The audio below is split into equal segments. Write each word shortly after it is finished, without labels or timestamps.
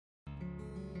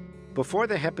Before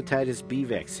the hepatitis B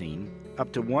vaccine,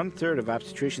 up to one-third of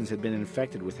obstetricians had been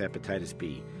infected with hepatitis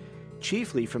B,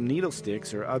 chiefly from needle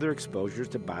sticks or other exposures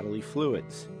to bodily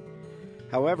fluids.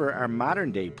 However, our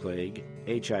modern-day plague,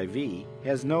 HIV,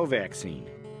 has no vaccine.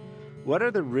 What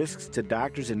are the risks to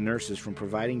doctors and nurses from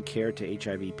providing care to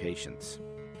HIV patients?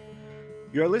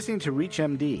 You're listening to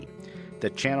ReachMD, the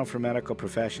channel for medical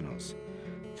professionals.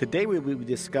 Today we will be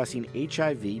discussing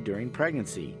HIV during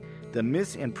pregnancy, the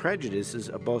myths and prejudices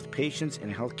of both patients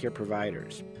and healthcare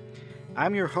providers.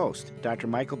 I'm your host, Dr.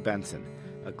 Michael Benson,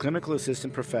 a clinical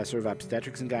assistant professor of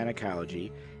obstetrics and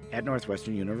gynecology at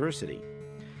Northwestern University.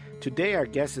 Today our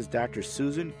guest is Dr.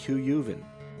 Susan Q. Uven,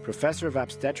 professor of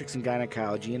obstetrics and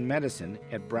gynecology and medicine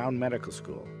at Brown Medical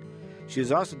School. She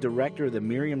is also director of the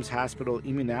Miriam's Hospital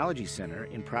Immunology Center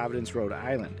in Providence, Rhode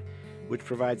Island, which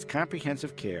provides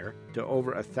comprehensive care to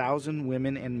over 1,000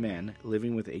 women and men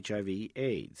living with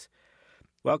HIV/AIDS.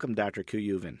 Welcome, Dr. Q.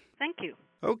 Uven. Thank you.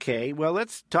 Okay, well,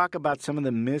 let's talk about some of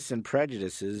the myths and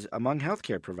prejudices among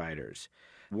healthcare providers.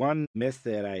 One myth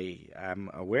that I'm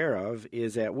aware of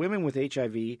is that women with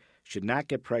HIV should not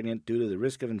get pregnant due to the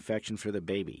risk of infection for the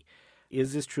baby.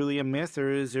 Is this truly a myth,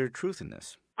 or is there truth in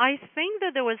this? I think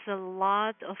that there was a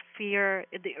lot of fear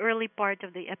in the early part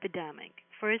of the epidemic.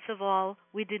 First of all,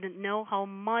 we didn't know how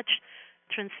much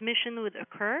transmission would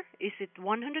occur. Is it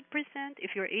 100%?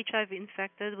 If you're HIV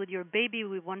infected, would your baby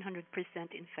be 100%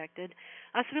 infected?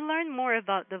 As we learn more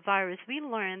about the virus, we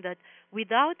learn that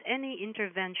without any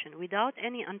intervention, without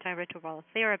any antiretroviral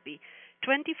therapy,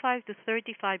 25 to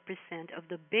 35% of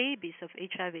the babies of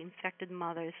HIV-infected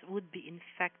mothers would be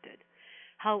infected.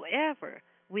 However,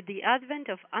 with the advent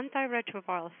of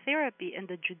antiretroviral therapy and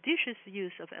the judicious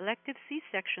use of elective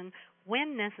C-section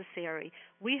when necessary,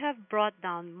 we have brought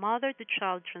down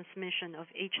mother-to-child transmission of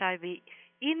HIV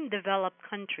in developed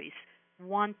countries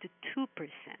 1 to 2%.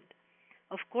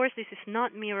 Of course, this is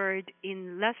not mirrored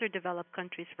in lesser developed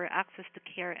countries where access to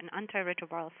care and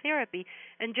antiretroviral therapy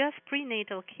and just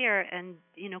prenatal care and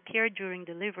care during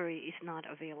delivery is not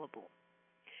available.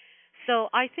 So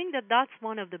I think that that's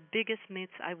one of the biggest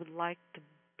myths I would like to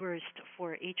burst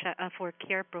for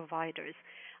care providers.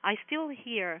 I still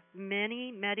hear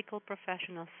many medical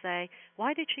professionals say,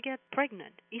 why did she get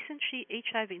pregnant? Isn't she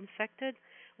HIV infected?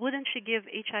 Wouldn't she give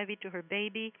HIV to her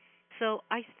baby? So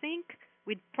I think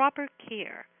with proper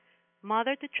care,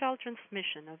 mother-to-child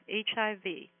transmission of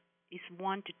HIV is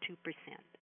 1 to 2%.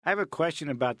 I have a question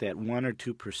about that 1 or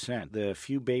 2%. The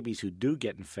few babies who do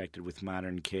get infected with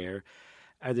modern care,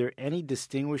 are there any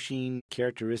distinguishing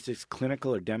characteristics,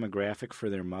 clinical or demographic, for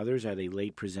their mothers? Are they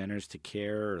late presenters to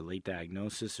care or late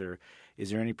diagnosis, or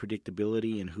is there any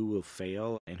predictability in who will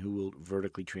fail and who will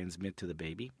vertically transmit to the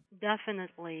baby?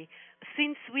 Definitely.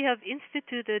 Since we have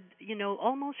instituted,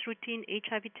 almost routine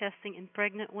HIV testing in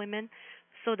pregnant women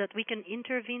so that we can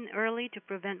intervene early to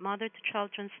prevent mother-to-child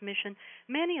transmission,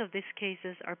 many of these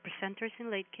cases are presenters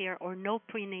in late care or no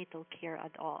prenatal care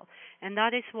at all. And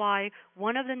that is why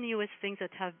one of the newest things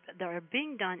that are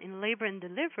being done in labor and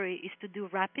delivery is to do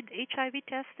rapid HIV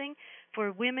testing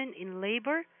for women in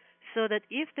labor, so that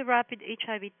if the rapid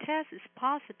HIV test is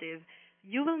positive,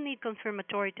 you will need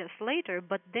confirmatory tests later,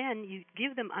 but then you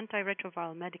give them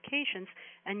antiretroviral medications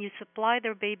and you supply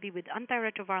their baby with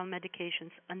antiretroviral medications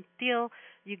until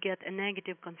you get a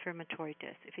negative confirmatory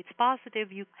test. If it's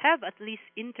positive, you have at least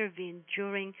intervened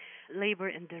during labor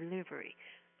and delivery.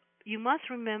 You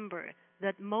must remember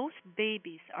that most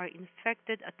babies are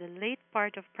infected at the late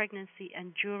part of pregnancy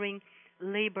and during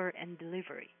labor and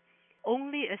delivery.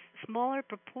 Only a smaller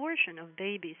proportion of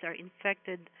babies are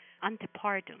infected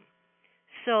antepartum.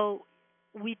 So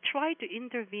we try to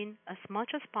intervene as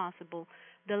much as possible.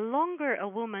 The longer a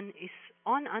woman is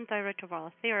on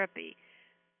antiretroviral therapy,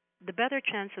 the better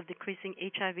chance of decreasing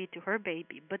HIV to her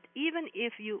baby. But even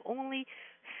if you only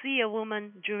see a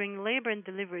woman during labor and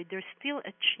delivery, there's still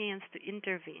a chance to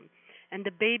intervene. And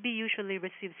the baby usually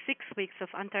receives 6 weeks of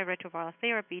antiretroviral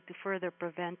therapy to further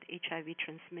prevent HIV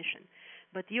transmission.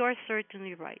 But you are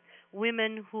certainly right.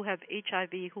 Women who have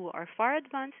HIV, who are far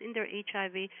advanced in their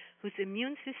HIV, whose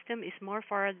immune system is more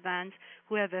far advanced,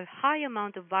 who have a high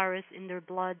amount of virus in their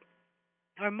blood,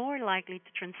 are more likely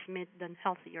to transmit than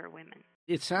healthier women.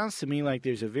 It sounds to me like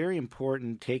there's a very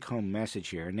important take-home message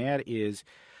here, and that is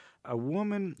a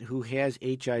woman who has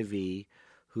HIV,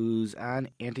 who's on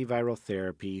antiviral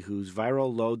therapy, whose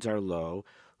viral loads are low,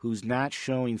 who's not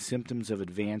showing symptoms of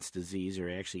advanced disease or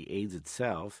actually AIDS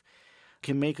itself,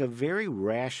 can make a very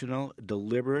rational,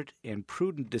 deliberate, and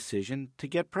prudent decision to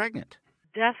get pregnant.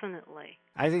 Definitely.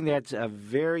 I think that's a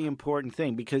very important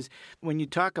thing, because when you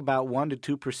talk about 1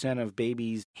 to 2% of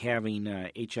babies having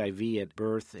HIV at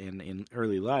birth and in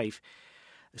early life,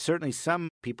 Certainly some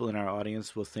people in our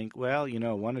audience will think, well, 1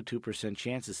 or 2%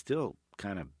 chance is still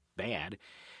kind of bad.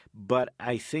 But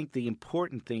I think the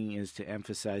important thing is to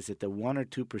emphasize that the 1 or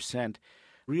 2%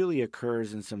 really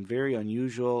occurs in some very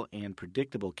unusual and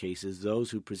predictable cases,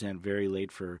 those who present very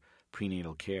late for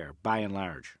prenatal care, by and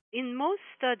large. In most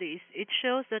studies, it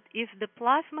shows that if the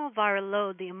plasma viral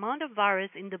load, the amount of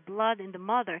virus in the blood in the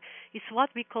mother, is what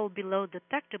we call below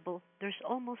detectable, there's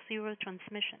almost zero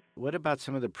transmission. What about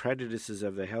some of the prejudices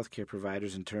of the healthcare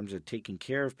providers in terms of taking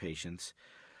care of patients?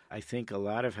 I think a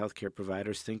lot of healthcare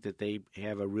providers think that they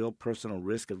have a real personal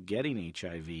risk of getting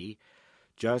HIV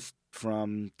just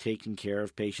from taking care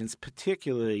of patients,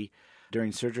 particularly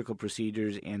during surgical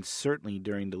procedures and certainly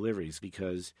during deliveries,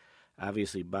 because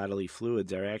obviously bodily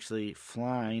fluids are actually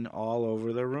flying all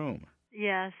over the room.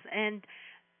 Yes, and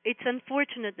it's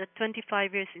unfortunate that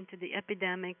 25 years into the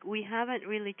epidemic, we haven't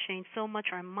really changed so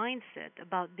much our mindset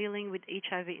about dealing with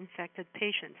HIV infected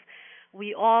patients.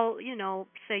 We all,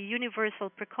 say universal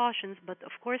precautions, but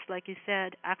of course, like you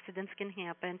said, accidents can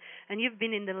happen. And you've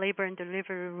been in the labor and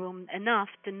delivery room enough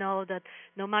to know that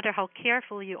no matter how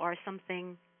careful you are,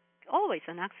 always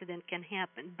an accident can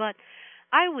happen. But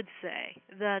I would say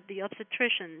that the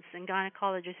obstetricians and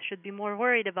gynecologists should be more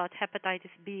worried about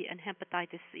hepatitis B and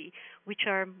hepatitis C, which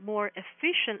are more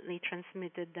efficiently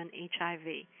transmitted than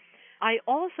HIV. I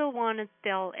also want to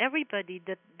tell everybody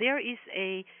that there is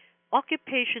a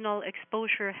occupational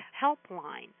exposure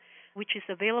helpline, which is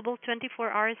available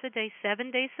 24 hours a day,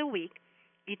 7 days a week.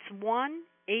 It's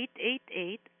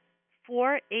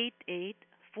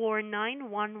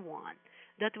 1-888-488-4911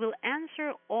 that will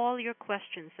answer all your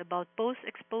questions about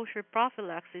post-exposure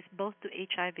prophylaxis, both to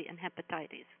HIV and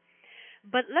hepatitis.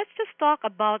 But let's just talk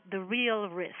about the real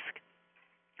risk.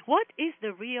 What is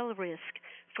the real risk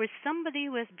for somebody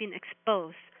who has been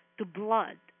exposed to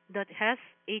blood that has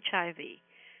HIV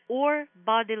or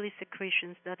bodily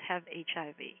secretions that have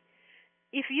HIV?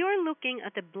 If you're looking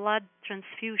at a blood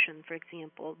transfusion, for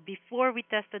example, before we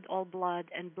tested all blood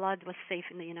and blood was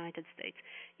safe in the United States,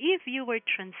 if you were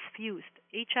transfused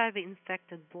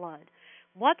HIV-infected blood,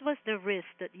 what was the risk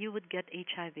that you would get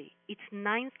HIV? It's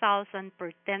 9,000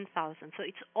 per 10,000, so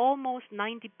it's almost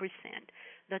 90%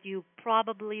 that you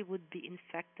probably would be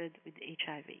infected with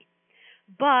HIV.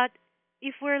 But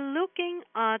if we're looking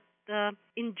at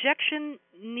injection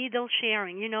needle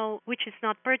sharing, which is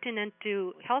not pertinent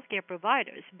to healthcare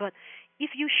providers, but if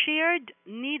you shared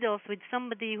needles with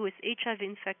somebody who is HIV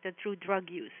infected through drug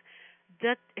use,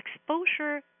 that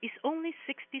exposure is only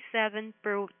 67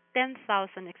 per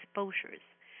 10,000 exposures.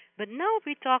 But now if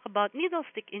we talk about needle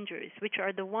stick injuries, which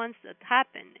are the ones that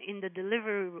happen in the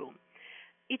delivery room,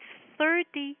 it's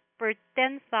 30 per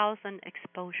 10,000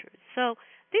 exposures. So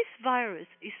this virus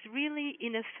is really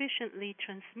inefficiently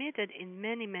transmitted in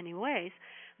many, many ways,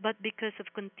 but because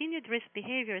of continued risk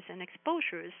behaviors and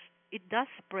exposures, it does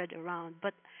spread around.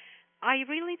 But I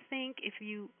really think if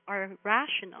you are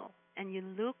rational and you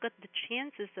look at the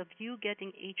chances of you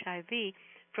getting HIV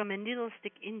from a needle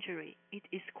stick injury, it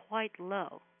is quite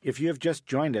low. If you have just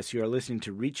joined us, you are listening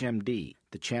to ReachMD,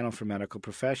 the channel for medical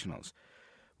professionals.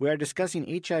 We are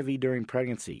discussing HIV during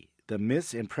pregnancy, the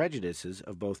myths and prejudices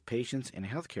of both patients and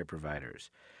healthcare providers.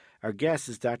 Our guest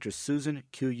is Dr. Susan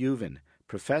Q. Uven,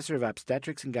 professor of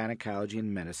obstetrics and gynecology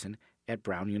and medicine at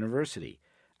Brown University.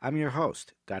 I'm your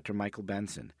host, Dr. Michael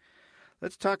Benson.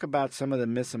 Let's talk about some of the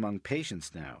myths among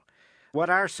patients now. What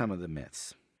are some of the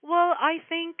myths? Well, I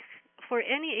think for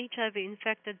any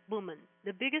HIV-infected woman,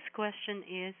 the biggest question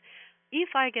is,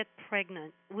 if I get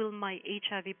pregnant, will my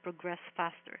HIV progress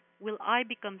faster? Will I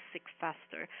become sick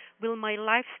faster? Will my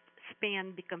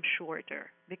lifespan become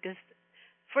shorter? Because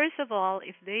first of all,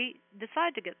 if they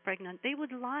decide to get pregnant, they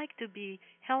would like to be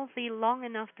healthy long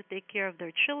enough to take care of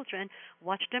their children,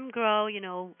 watch them grow,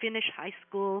 finish high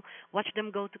school, watch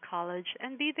them go to college,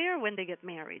 and be there when they get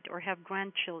married or have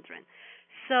grandchildren.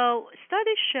 So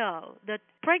studies show that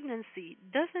pregnancy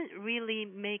doesn't really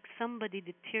make somebody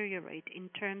deteriorate in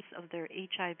terms of their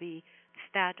HIV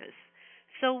status.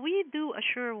 So we do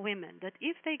assure women that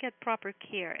if they get proper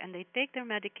care and they take their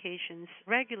medications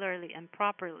regularly and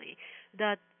properly,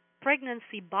 that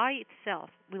pregnancy by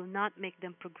itself will not make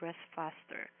them progress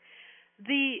faster.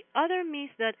 The other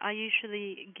myth that I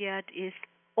usually get is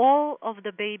all of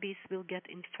the babies will get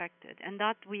infected, and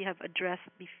that we have addressed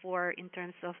before in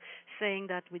terms of saying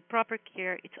that with proper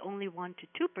care it's only 1 to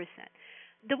 2%.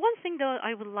 The one thing though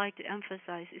I would like to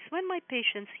emphasize is when my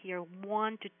patients hear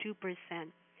 1 to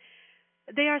 2%,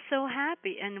 they are so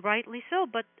happy, and rightly so,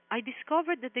 but I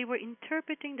discovered that they were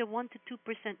interpreting the 1 to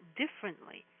 2%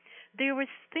 differently. they were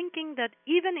thinking that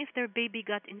even if their baby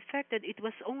got infected, it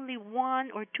was only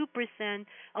 1 or 2%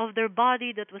 of their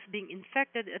body that was being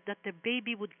infected, that the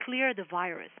baby would clear the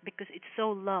virus because it's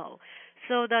so low.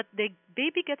 So that the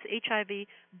baby gets HIV,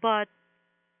 but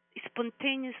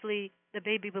spontaneously the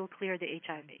baby will clear the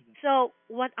HIV. So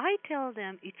what I tell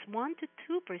them, it's 1 to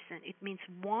 2%. It means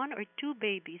 1 or 2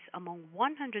 babies among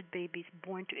 100 babies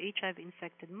born to HIV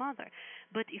infected mother.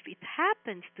 But if it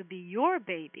happens to be your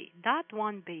baby, that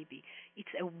one baby,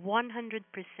 it's a 100%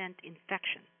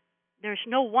 infection. There's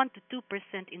no 1 to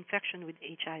 2% infection with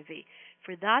HIV.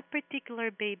 For that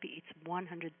particular baby, it's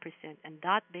 100%, and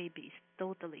that baby is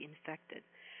totally infected.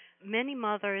 Many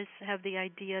mothers have the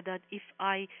idea that if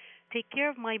I take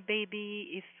care of my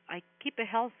baby, if I keep a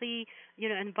healthy,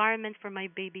 environment for my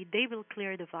baby, they will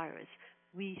clear the virus.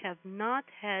 We have not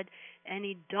had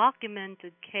any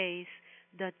documented case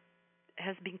that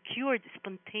has been cured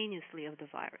spontaneously of the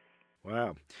virus.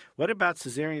 Wow. What about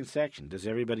cesarean section? Does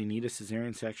everybody need a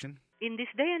cesarean section? In this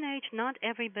day and age, not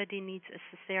everybody needs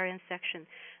a cesarean section.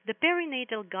 The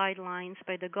perinatal guidelines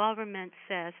by the government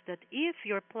says that if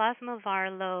your plasma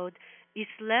viral load is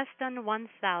less than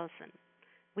 1,000,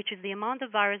 which is the amount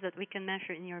of virus that we can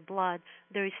measure in your blood,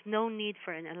 there is no need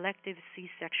for an elective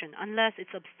C-section unless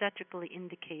it's obstetrically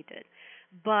indicated.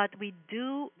 But we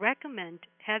do recommend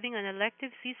having an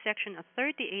elective C-section of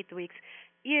 38 weeks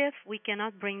if we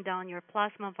cannot bring down your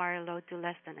plasma viral load to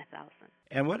less than 1,000.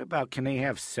 And what about, can they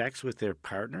have sex with their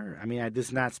partner? I mean, this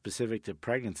is not specific to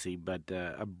pregnancy, but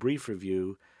a brief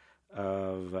review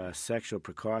of sexual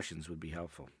precautions would be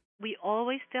helpful. We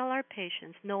always tell our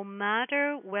patients, no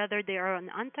matter whether they are on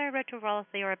antiretroviral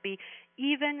therapy,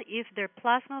 even if their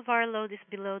plasma viral load is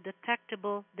below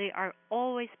detectable, they are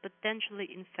always potentially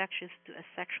infectious to a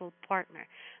sexual partner.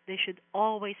 They should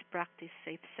always practice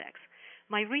safe sex.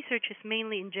 My research is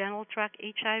mainly in genital tract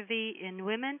HIV in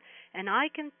women, and I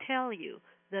can tell you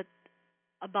that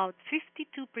about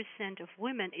 52% of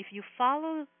women, if you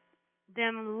follow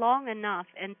them long enough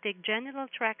and take genital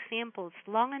tract samples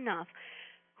long enough,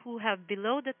 who have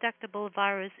below detectable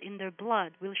virus in their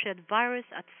blood will shed virus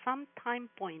at some time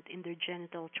point in their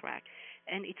genital tract.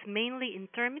 And it's mainly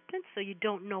intermittent, so you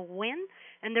don't know when,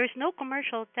 and there's no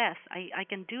commercial test. I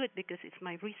can do it because it's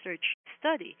my research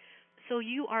study. So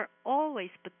you are always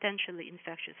potentially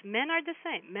infectious. Men are the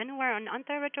same. Men who are on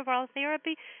antiretroviral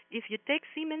therapy, if you take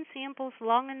semen samples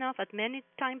long enough at many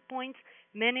time points,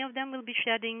 many of them will be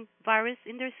shedding virus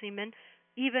in their semen,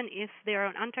 even if they are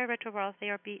on antiretroviral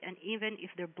therapy and even if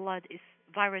their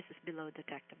virus is below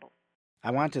detectable.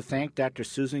 I want to thank Dr.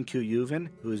 Susan Q. Uven,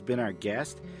 who has been our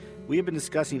guest. We have been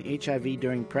discussing HIV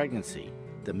during pregnancy,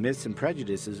 the myths and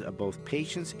prejudices of both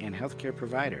patients and healthcare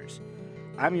providers.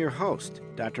 I'm your host,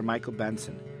 Dr. Michael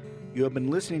Benson. You have been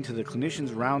listening to the Clinicians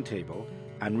Roundtable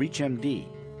on ReachMD,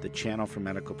 the channel for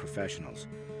medical professionals.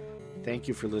 Thank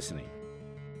you for listening.